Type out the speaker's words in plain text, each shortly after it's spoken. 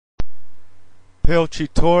Perl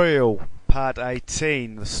tutorial part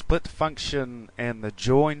 18, the split function and the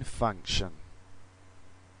join function.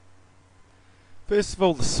 First of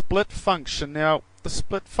all, the split function. Now, the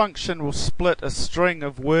split function will split a string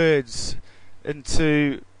of words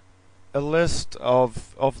into a list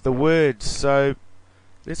of the words. So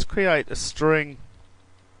let's create a string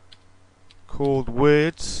called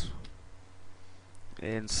words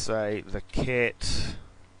and say the cat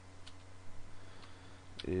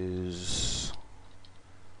is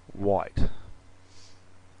white.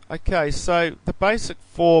 Okay, so the basic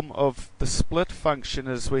form of the split function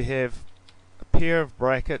is we have a pair of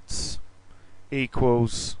brackets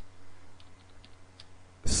equals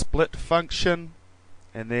split function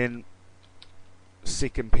and then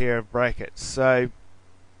second pair of brackets. So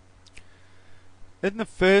in the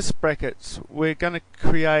first brackets we're going to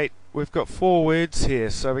create, we've got 4 words here,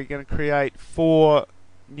 so we're going to create 4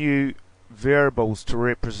 new variables to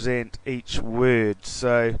represent each word.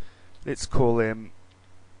 So let's call them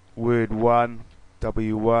word 1,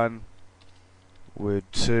 W1, word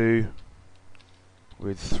 2,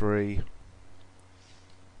 word 3,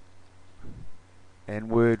 and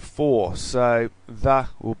word 4. So the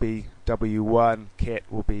will be W1, cat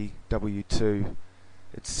will be W2,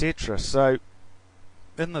 etc. So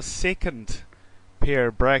in the second pair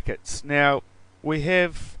of brackets, now we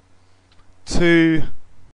have 2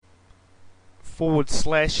 forward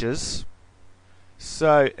slashes.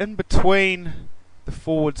 So in between the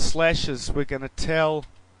forward slashes we're going to tell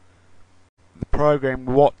the program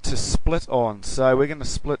what to split on. So we're going to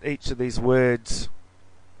split each of these words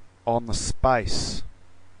on the space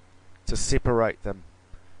to separate them.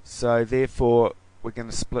 So therefore we're going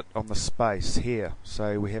to split on the space here.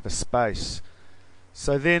 So we have a space.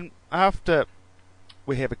 So then after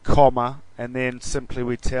we have a comma, and then simply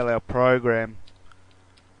we tell our program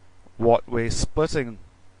what we're splitting.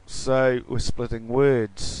 So we're splitting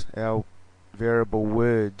words, our variable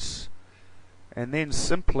words, and then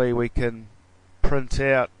simply we can print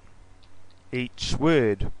out each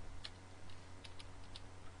word.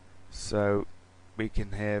 So we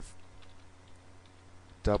can have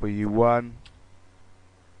W1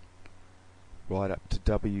 right up to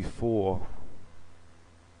W4.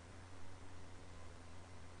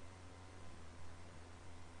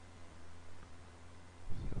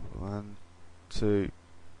 1, 2,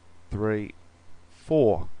 3,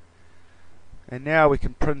 4. And now we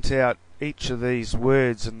can print out each of these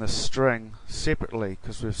words in the string separately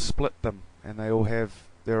because we've split them and they all have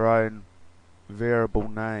their own variable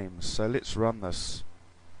names. So let's run this.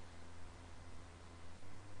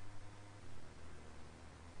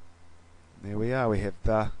 There we are, we have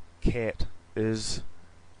the cat is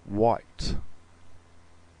white.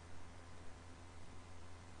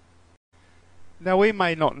 Now we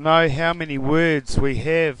may not know how many words we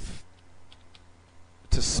have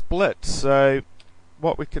to split, so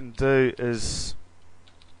what we can do is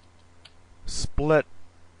split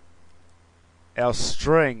our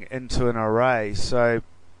string into an array. So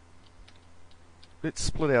let's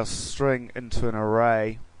split our string into an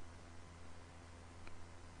array.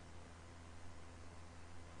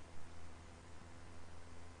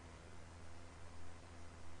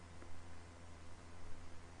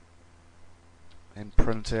 And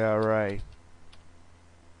print our array.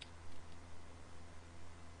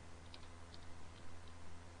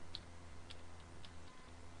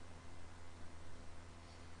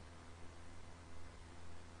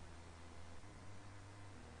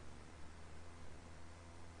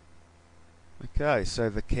 Okay, so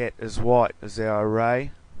the cat is white is our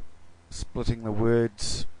array. Splitting the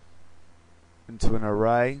words into an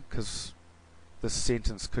array because this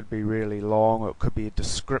sentence could be really long, or it could be a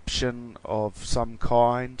description of some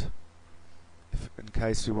kind, in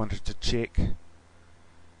case we wanted to check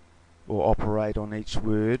or operate on each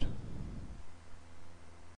word.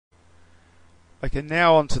 Okay,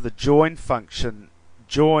 now on to the join function.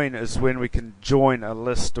 Join is when we can join a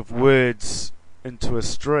list of words into a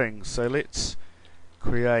string. So let's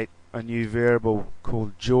create a new variable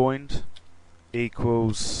called joined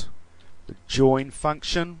equals the join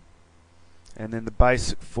function. And then the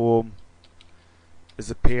basic form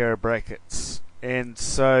is a pair of brackets. And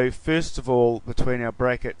so first of all, between our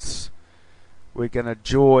brackets we're going to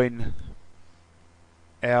join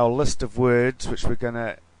our list of words which we're going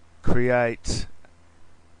to create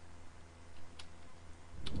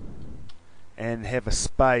and have a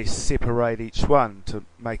space separate each one to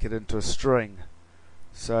make it into a string.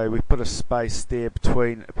 So we put a space there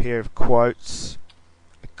between a pair of quotes,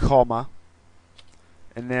 a comma,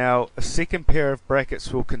 and now a second pair of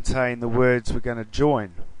brackets will contain the words we're going to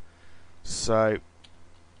join. So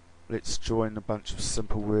let's join a bunch of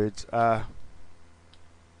simple words.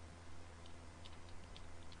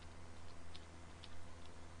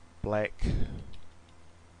 black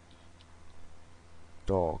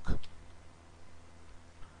dog.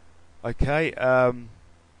 Okay, I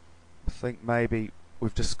think maybe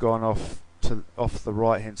we've just gone off the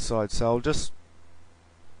right hand side, so I'll just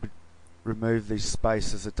remove these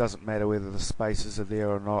spaces. It doesn't matter whether the spaces are there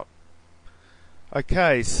or not.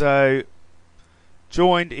 Okay, so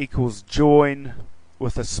joined equals join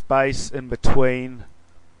with a space in between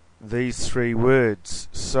these three words.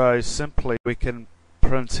 So simply we can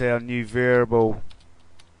print our new variable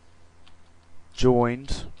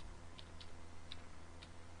joined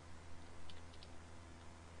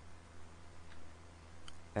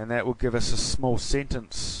and that will give us a small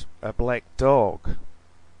sentence, a black dog.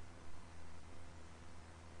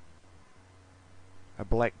 A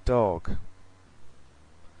black dog.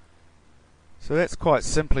 So that's quite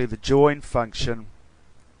simply the join function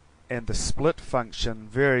and the split function.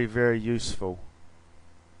 Very, very useful.